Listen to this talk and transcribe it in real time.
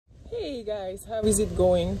Hey guys, how is it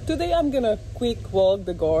going? Today I'm gonna quick walk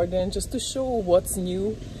the garden just to show what's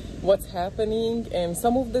new, what's happening, and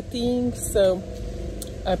some of the things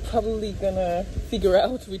I'm probably gonna figure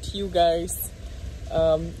out with you guys.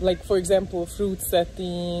 Like for example, fruit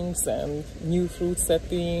settings and new fruit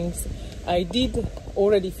settings. I did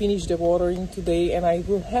already finish the watering today, and I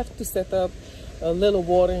will have to set up a little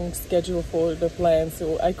watering schedule for the plants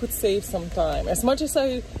so I could save some time. As much as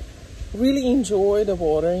I really enjoy the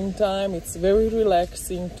watering time, it's very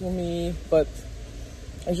relaxing to me, but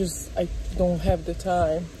I don't have the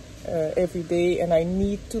time every day, and I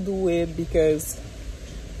need to do it because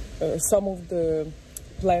some of the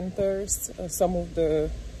planters, some of the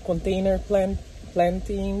container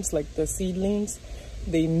plantings like the seedlings,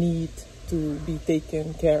 they need to be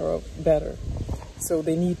taken care of better, so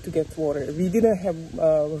they need to get water. We didn't have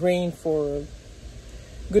rain for a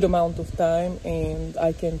good amount of time, and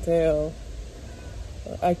I can tell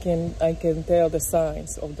the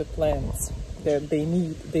signs of the plants that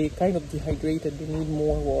they kind of dehydrated, they need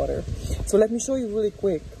more water. So let me show you really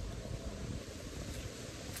quick.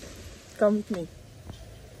 Come with me.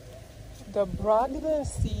 The Bragda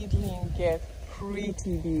seedling get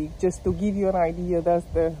pretty big. Just to give you an idea, that's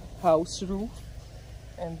the house roof,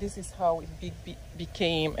 and this is how it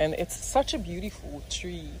became, and it's such a beautiful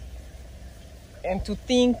tree. And to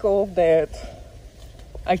think of that,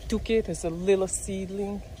 I took it as a little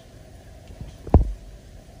seedling.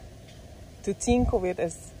 To think of it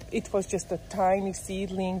as it was just a tiny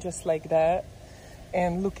seedling, just like that.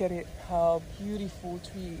 And look at it, how beautiful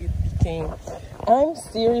tree it became. I'm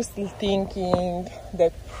seriously thinking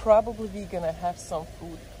that probably we're gonna have some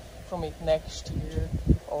fruit from it next year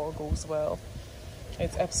if all goes well.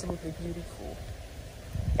 It's absolutely beautiful.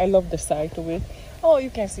 I love the sight of it. Oh,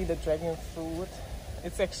 you can see the dragon fruit.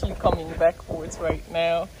 It's actually coming backwards right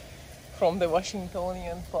now from the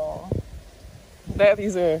Washingtonian palm. That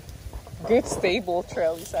is a good stable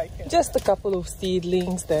trellis. Just a couple of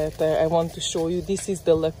seedlings that I want to show you. This is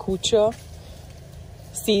the Lakucha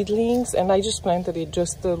seedlings, and I just planted it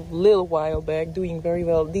just a little while back, doing very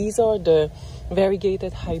well. These are the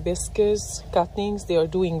variegated hibiscus cuttings. They are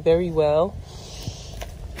doing very well.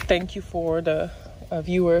 Thank you for the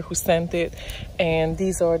viewer who sent it. And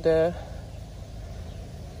these are the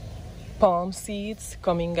palm seeds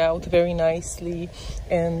coming out very nicely,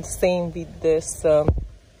 and same with this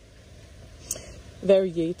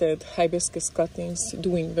variegated hibiscus cuttings,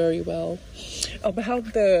 doing very well.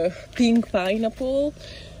 About the pink pineapple,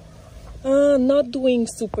 not doing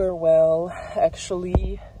super well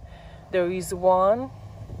actually. There is 1,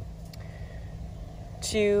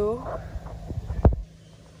 2,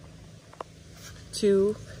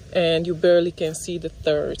 and you barely can see the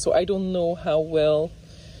third, so I don't know how well.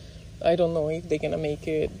 I don't know if they're gonna make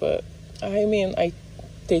it, but I mean, I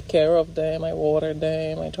take care of them, I water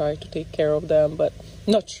them, I try to take care of them, but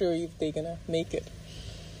not sure if they're gonna make it.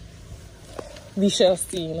 We shall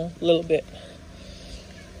see in a little bit.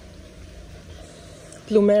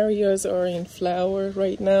 Plumerias are in flower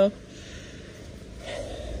right now.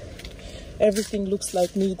 Everything looks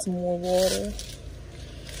like needs more water.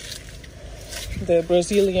 The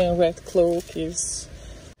Brazilian red cloak is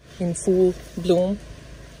in full bloom.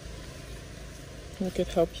 Look at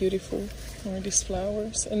how beautiful are these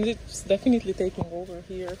flowers, and it's definitely taking over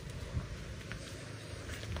here.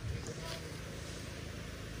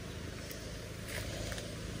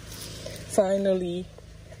 Finally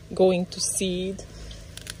going to seed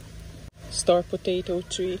star potato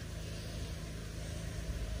tree.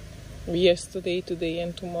 Yesterday, today,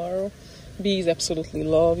 and tomorrow. Bee is absolutely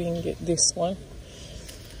loving this one,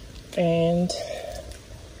 and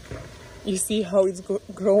you see how it's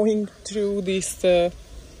growing through this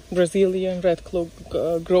Brazilian red cloak,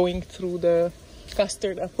 growing through the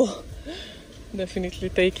custard apple. Definitely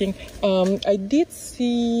taking. I did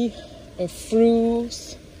see a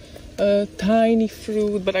fruit, a tiny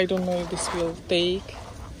fruit, but I don't know if this will take.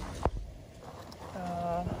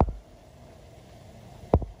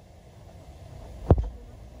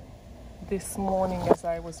 This morning as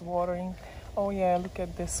I was watering, oh yeah, look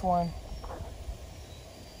at this one.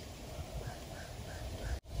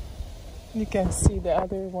 You can see the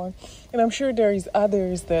other one, and I'm sure there is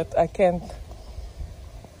others that I can't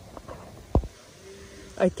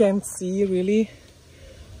see really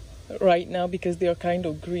right now because they are kind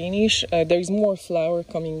of greenish. There is more flower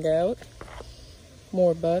coming out,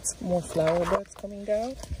 more flower buds coming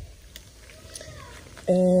out,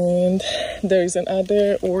 and there is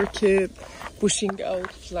another orchid pushing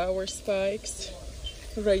out flower spikes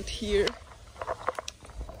right here.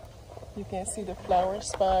 You can see the flower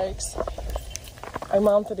spikes. I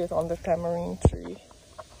mounted it on the tamarind tree.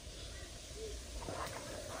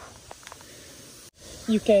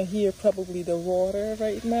 You can hear probably the water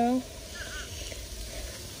right now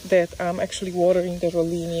that I'm actually watering the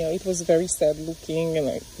Rollinia. It was very sad looking and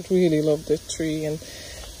I really loved the tree, and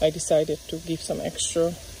I decided to give some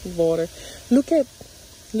extra water. Look at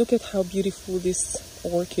how beautiful this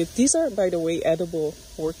orchid. These are, by the way, edible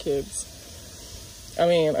orchids. I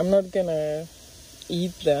mean, I'm not gonna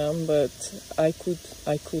eat them, but I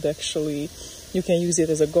could actually, you can use it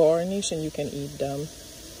as a garnish and you can eat them.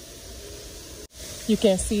 You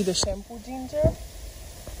can see the shampoo ginger.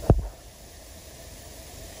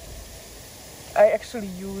 I actually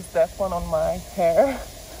use that one on my hair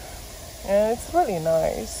and it's really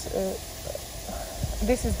nice.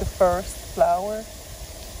 This is the first flower.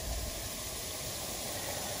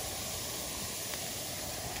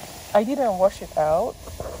 I didn't wash it out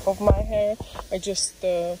of my hair. I just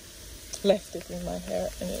left it in my hair,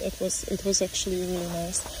 and it was actually really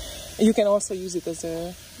nice. You can also use it as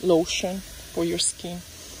a lotion for your skin,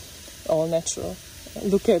 all natural.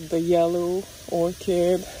 Look at the yellow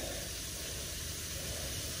orchid.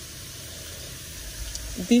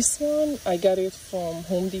 This one, I got it from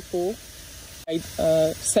Home Depot. I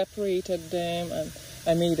separated them and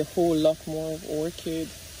I made a whole lot more of orchid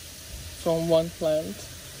from one plant.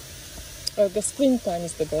 The springtime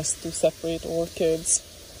is the best to separate orchids.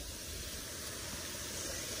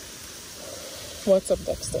 What's up,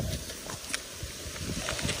 Dexter?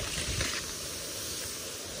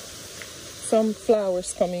 Some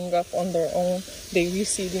flowers coming up on their own. They're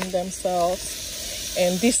reseeding themselves.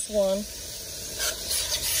 And this one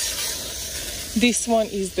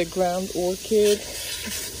is the ground orchid.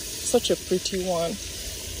 Such a pretty one.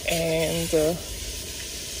 And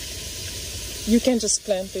you can just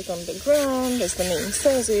plant it on the ground, as the name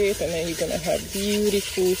says it, and then you're gonna have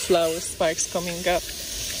beautiful flower spikes coming up.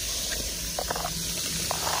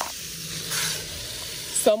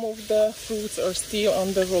 Some of the fruits are still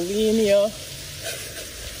on the Rollinia.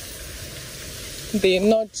 They're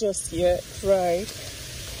not just yet ripe,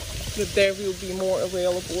 but there will be more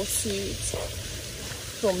available seeds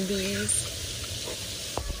from these.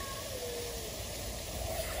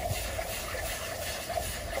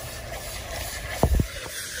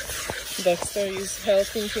 Dexter is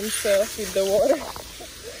helping himself with the water.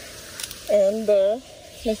 And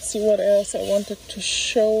let's see what else I wanted to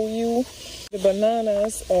show you. The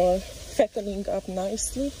bananas are fattening up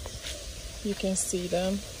nicely. You can see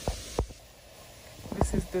them.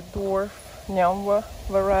 This is the dwarf Nyamwa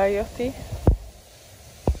variety.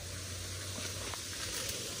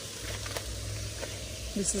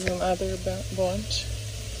 This is another bunch.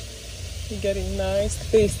 Getting nice.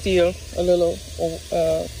 They still a little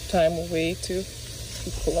time away to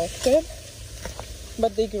be collected,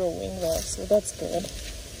 but they're growing well, so that's good.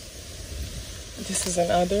 This is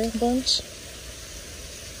another bunch,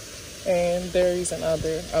 and there is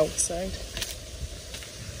another outside.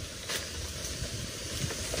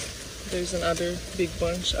 There's another big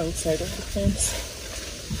bunch outside of the fence.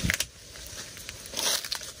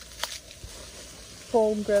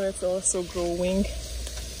 Pomegranates also growing.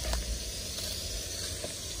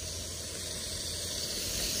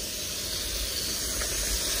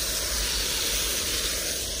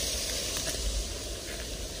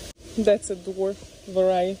 That's a dwarf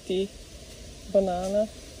variety banana.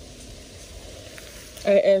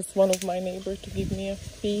 I asked one of my neighbors to give me a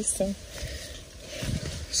piece and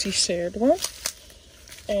she shared one.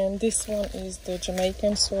 And this one is the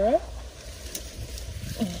Jamaican sorrel.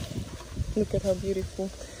 Look at how beautiful.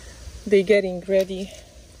 They're getting ready,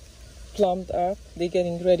 plumbed up. They're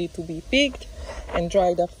getting ready to be picked and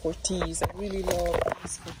dried up for teas. I really love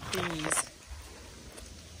these for teas.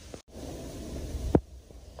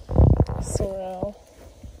 Sorrel.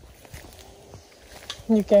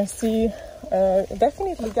 You can see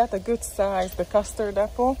definitely got a good size, the custard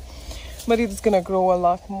apple, but it's gonna grow a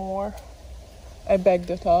lot more. I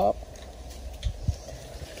bagged it up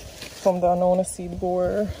from the Annona seed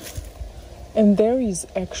borer, and there is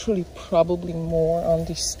actually probably more on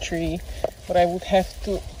this tree, but I would have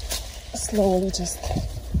to slowly just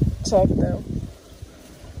check them.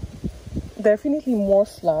 Definitely more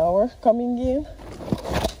flower coming in.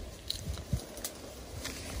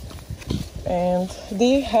 And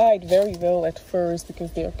they hide very well at first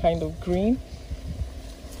because they are kind of green.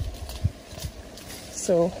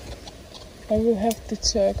 So I will have to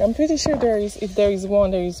check. I'm pretty sure there is, if there is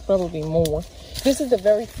one, there is probably more. This is the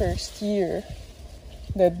very first year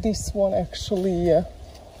that this one actually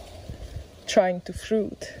trying to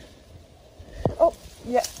fruit. Oh,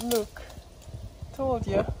 yeah, look. Told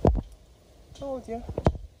you. Told you.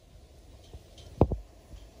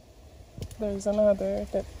 There is another,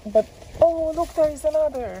 but oh, look, there is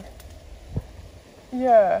another.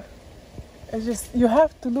 Yeah, it's just you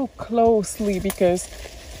have to look closely because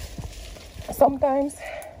sometimes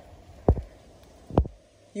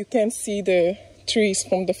you can't see the trees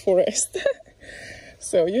from the forest.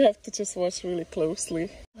 So you have to just watch really closely.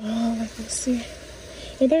 Oh, let me see.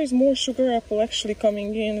 Oh, there is more sugar apple actually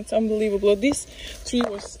coming in. It's unbelievable. This tree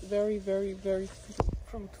was very, very, very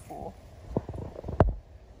fruitful.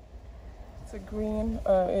 It's a green,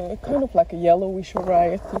 kind of like a yellowish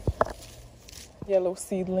variety. Yellow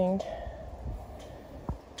seedling.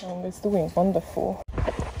 And it's doing wonderful.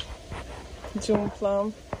 June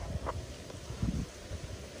plum.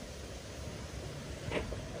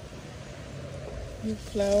 New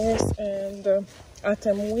flowers and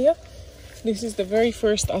Atamuya. This is the very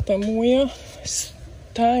first Atamuya. It's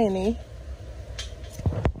tiny.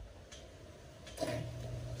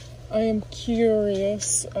 I am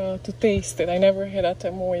curious to taste it. I never had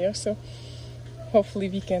Atamuya, so hopefully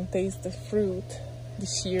we can taste the fruit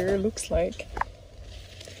this year, looks like.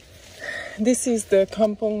 This is the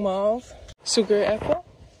Kampong Mauve sugar apple,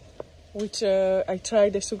 which I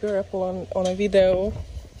tried the sugar apple on a video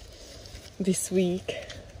this week.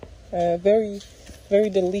 Very, very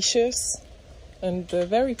delicious and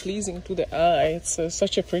very pleasing to the eye. It's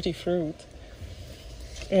such a pretty fruit.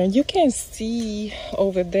 And you can see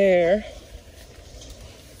over there,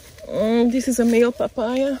 this is a male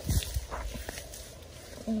papaya.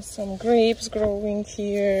 And some grapes growing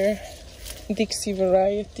here, Dixie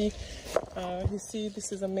variety. You see,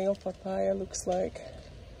 this is a male papaya, looks like.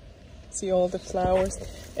 See all the flowers.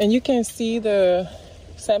 And you can see the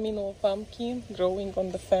Seminole pumpkin growing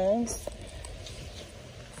on the fence.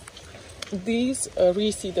 These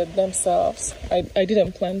reseeded themselves. I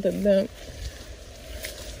didn't plant them.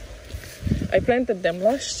 I planted them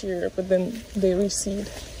last year, but then they reseed.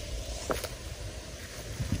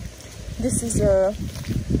 This is a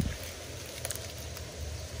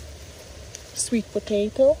sweet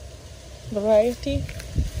potato variety.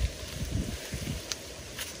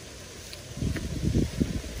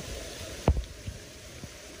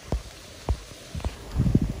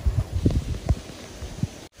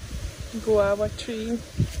 Guava tree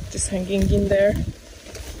just hanging in there.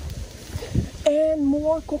 And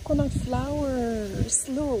more coconut flowers.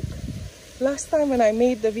 Look, last time when I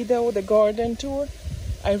made the video, the garden tour,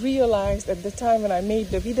 I realized at the time when I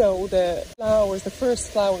made the video, the flowers, the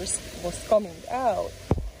first flowers was coming out.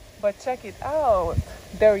 But check it out,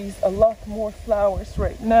 there is a lot more flowers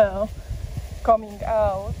right now coming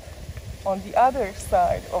out on the other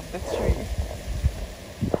side of the tree.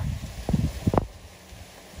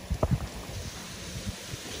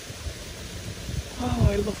 Oh,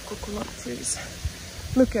 I love coconut trees.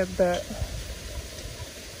 Look at that.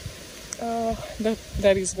 Oh,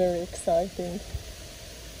 that is very exciting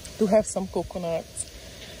to have some coconuts.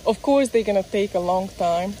 Of course, they're gonna take a long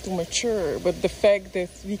time to mature, but the fact that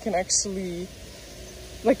we can actually,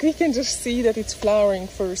 like, we can just see that it's flowering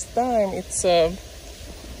first time, it's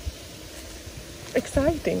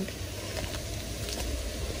exciting.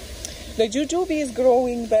 The jujube is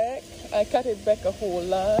growing back. I cut it back a whole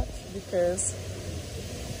lot because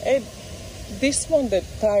this one, the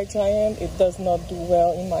Thai giant, it does not do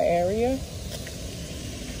well in my area,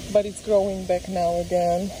 but it's growing back now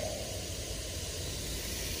again.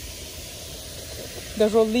 The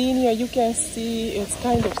Rollinia, you can see it's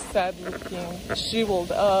kind of sad looking,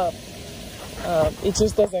 shriveled up. It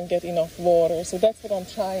just doesn't get enough water, so that's what I'm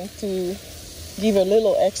trying to give a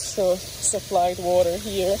little extra supplied water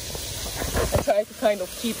here. I try to kind of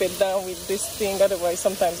keep it down with this thing, otherwise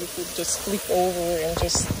sometimes it would just flip over and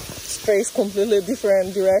just sprays completely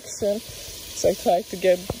different direction. So I try to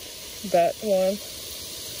get that one.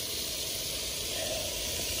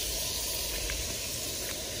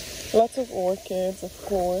 Lots of orchids, of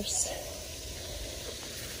course.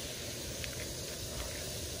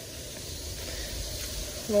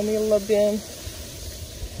 Vanilla bean.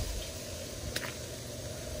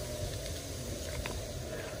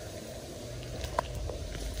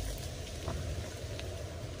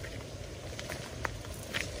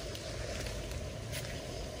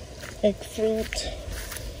 Egg fruit.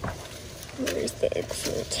 Where is the egg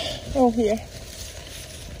fruit? Oh, here.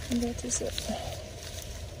 That is it.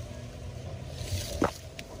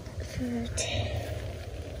 Fruit.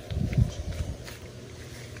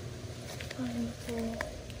 Pineapple.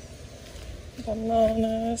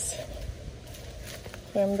 Bananas.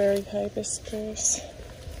 Cranberry hibiscus.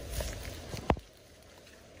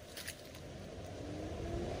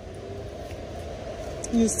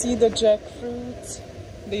 You see the jackfruits?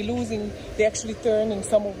 They actually turning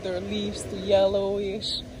some of their leaves to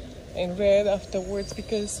yellowish and red afterwards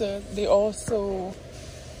because they also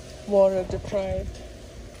water deprived.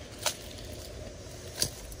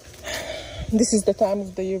 This is the time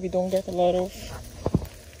of the year we don't get a lot of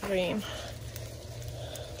rain.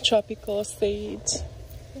 Tropical sage.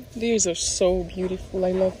 These are so beautiful.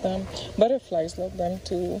 I love them. Butterflies love them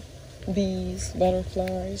too. Bees,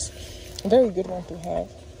 butterflies. Very good one to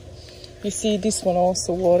have. You see, this one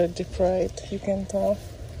also water deprived. You can tell.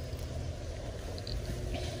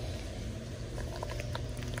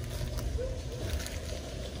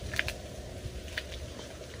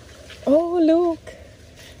 Oh, look!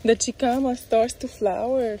 The jicama starts to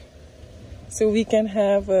flower. So we can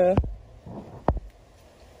have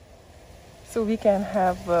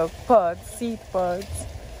pods, seed pods.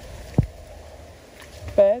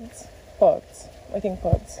 Beds? Pods. I think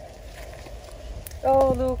pods.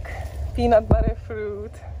 Oh, look, peanut butter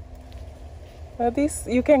fruit. This,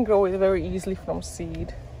 you can grow it very easily from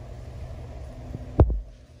seed.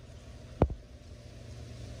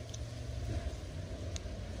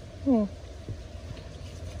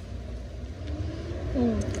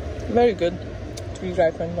 Very good. Tree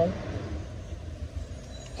ripened one.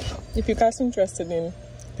 If you guys are interested in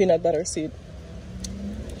peanut butter seed,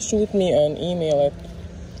 shoot me an email at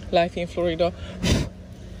lifeinflorida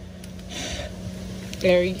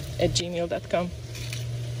larry@gmail.com.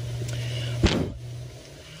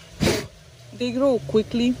 They grow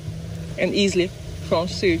quickly and easily from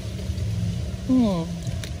seed. Oh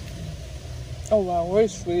wow, very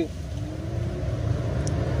sweet.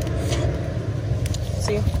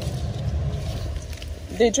 See?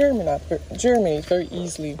 They germinate very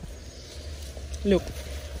easily. Look,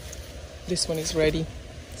 this one is ready,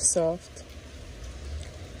 soft.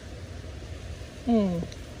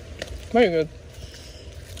 Very good.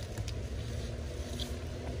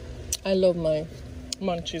 I love my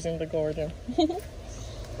munchies in the garden.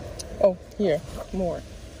 Oh, here, more.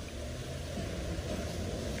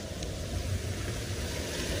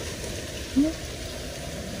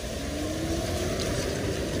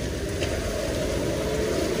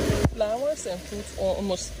 Flowers and fruits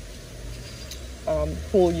almost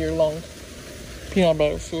whole year long. Peanut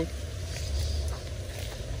butter fruit.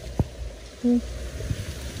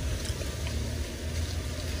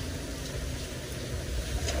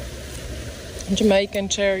 Jamaican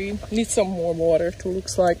cherry needs some more water too,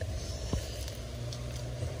 looks like.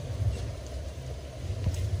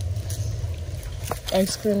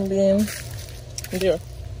 Ice cream bean. They're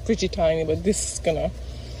pretty tiny, but this is gonna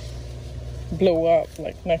blow up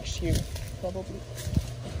like next year probably.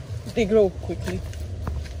 They grow quickly.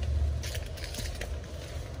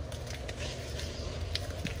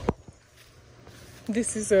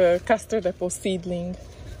 This is a custard apple seedling.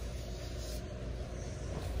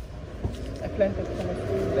 I planted some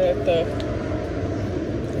food that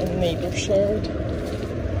a neighbor shared.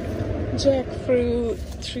 Jackfruit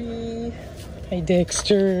tree. Hi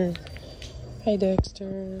Dexter. Hi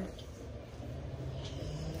Dexter.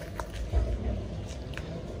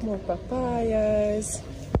 More papayas.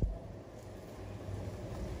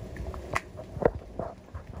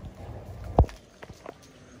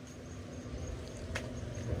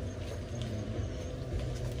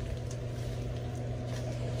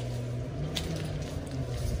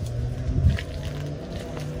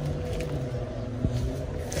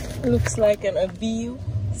 Looks like an abiu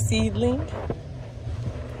seedling.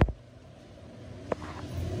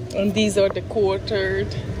 And these are the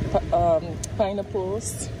quartered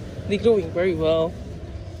pineapples. They're growing very well.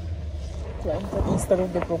 Planted instead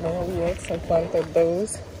of the bromeliads, I planted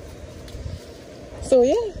those. So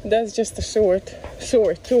yeah, that's just a short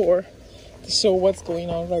tour to show what's going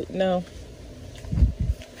on right now.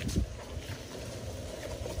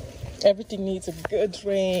 Everything needs a good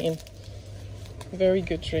rain. Very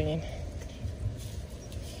good rain.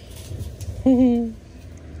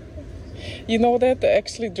 You know that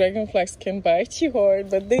actually dragonflies can bite you hard,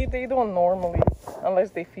 but they don't normally, unless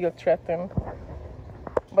they feel threatened.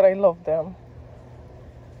 But I love them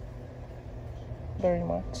very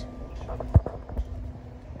much.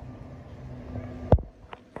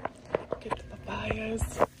 Get the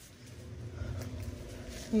papayas.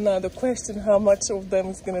 Now the question, how much of them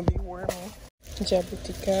is gonna be wormy?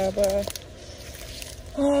 Jabuticaba.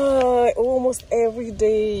 Almost every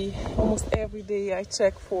day I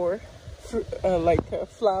check for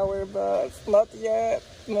flower buds. Not yet,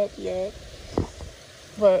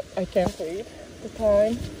 but I can't wait the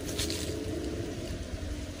time.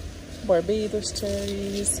 Barbados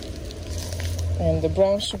cherries and the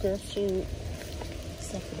brown sugar fruit,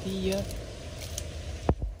 sapodilla.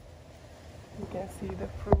 You can see the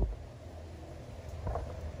fruit.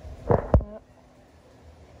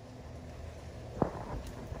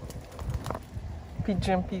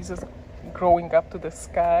 pigeon pieces growing up to the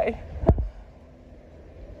sky.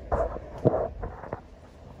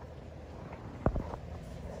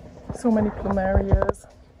 So many plumerias.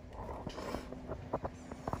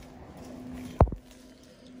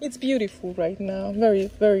 It's beautiful right now. Very,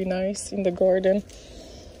 very nice in the garden.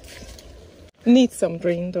 Needs some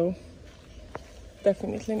rain though.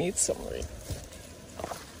 Definitely needs some rain.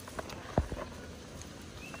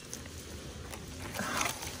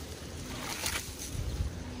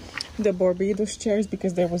 The Barbados cherries,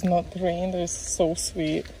 because there was not rain, they're so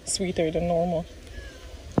sweet, sweeter than normal.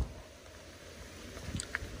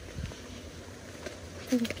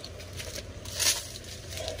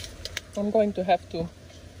 I'm going to have to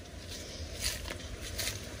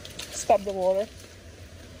stop the water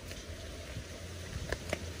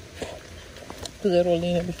to the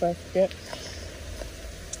Rolina before I forget.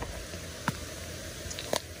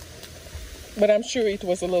 But I'm sure it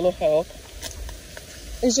was a little help.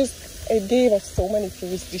 It's just, it gave us so many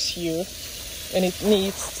fruits this year, and it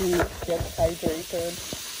needs to get hydrated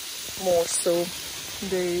more, so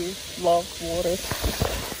they love water.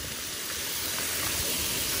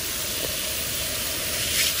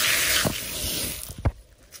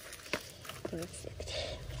 Perfect.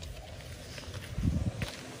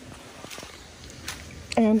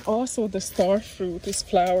 And also the star fruit is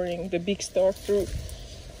flowering, the big star fruit.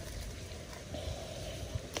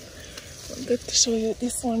 I'm good to show you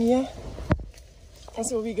this one, yeah. And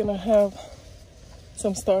so we're gonna have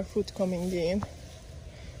some star fruit coming in.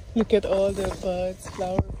 Look at all the buds,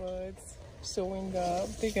 flower buds showing up.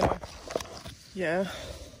 They're gonna, yeah.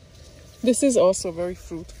 This is also a very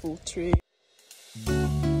fruitful tree.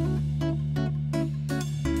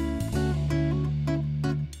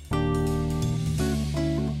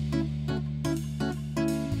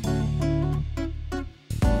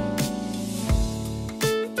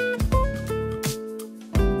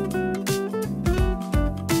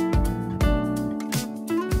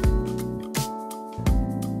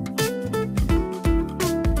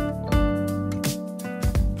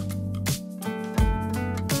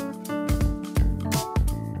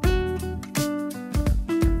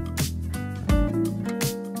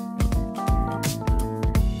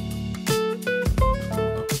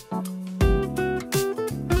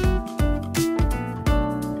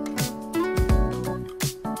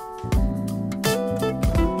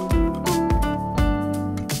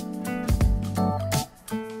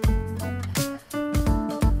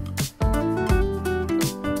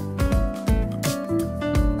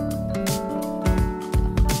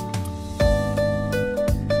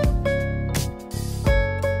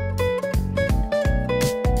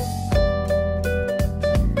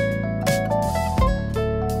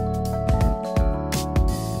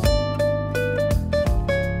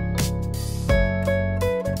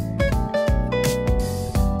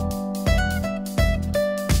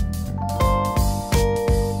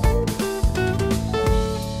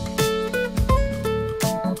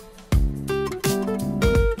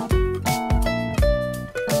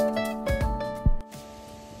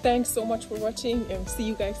 Thanks so much for watching, and see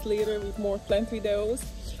you guys later with more plant videos.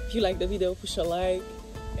 If you like the video, push a like.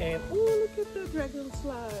 And oh, look at the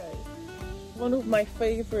dragonfly, one of my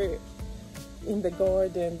favorite in the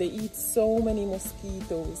garden. They eat so many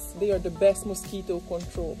mosquitoes. They are the best mosquito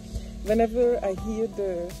control. Whenever I hear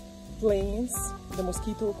the planes, the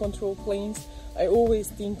mosquito control planes, I always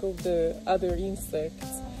think of the other insects.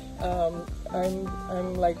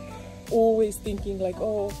 I'm like always thinking like,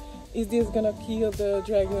 oh, is this gonna kill the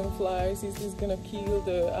dragonflies? Is this gonna kill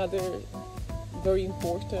the other very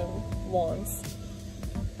important ones?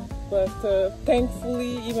 But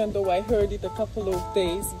thankfully, even though I heard it a couple of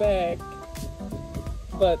days back,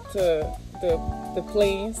 but the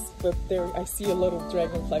planes, but there I see a lot of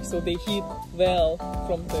dragonflies, so they hit well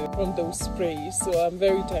from those sprays. So I'm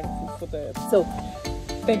very thankful for that. So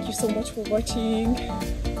thank you so much for watching.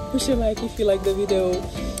 Push a like if you like the video,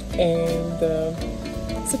 and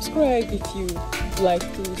subscribe if you like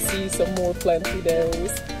to see some more plant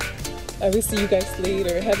videos. I will see you guys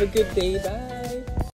later. Have a good day. Bye.